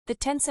The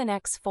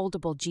TENSSENX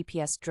Foldable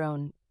GPS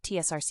drone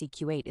TSRC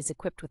Q8 is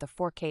equipped with a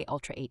 4K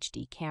Ultra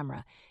HD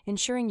camera,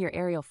 ensuring your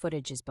aerial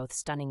footage is both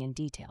stunning and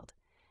detailed.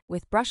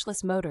 With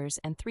brushless motors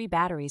and 3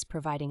 batteries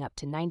providing up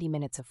to 90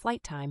 minutes of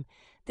flight time,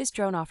 this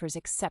drone offers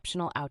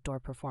exceptional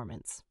outdoor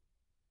performance.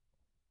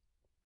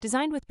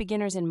 Designed with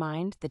beginners in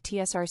mind, the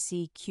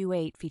TSRC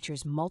Q8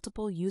 features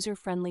multiple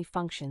user-friendly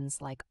functions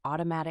like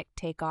automatic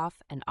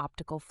takeoff and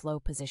optical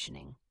flow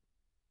positioning.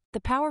 The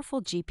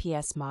powerful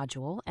GPS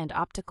module and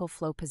optical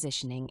flow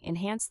positioning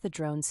enhance the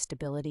drone's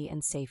stability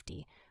and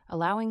safety,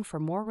 allowing for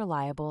more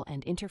reliable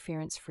and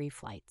interference-free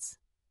flights.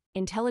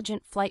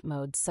 Intelligent flight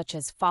modes such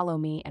as Follow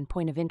Me and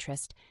Point of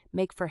Interest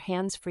make for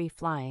hands-free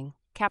flying,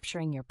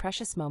 capturing your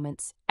precious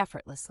moments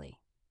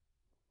effortlessly.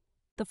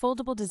 The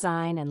foldable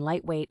design and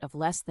light weight of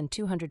less than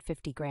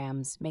 250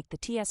 grams make the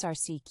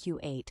TSRC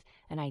Q8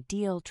 an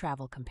ideal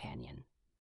travel companion.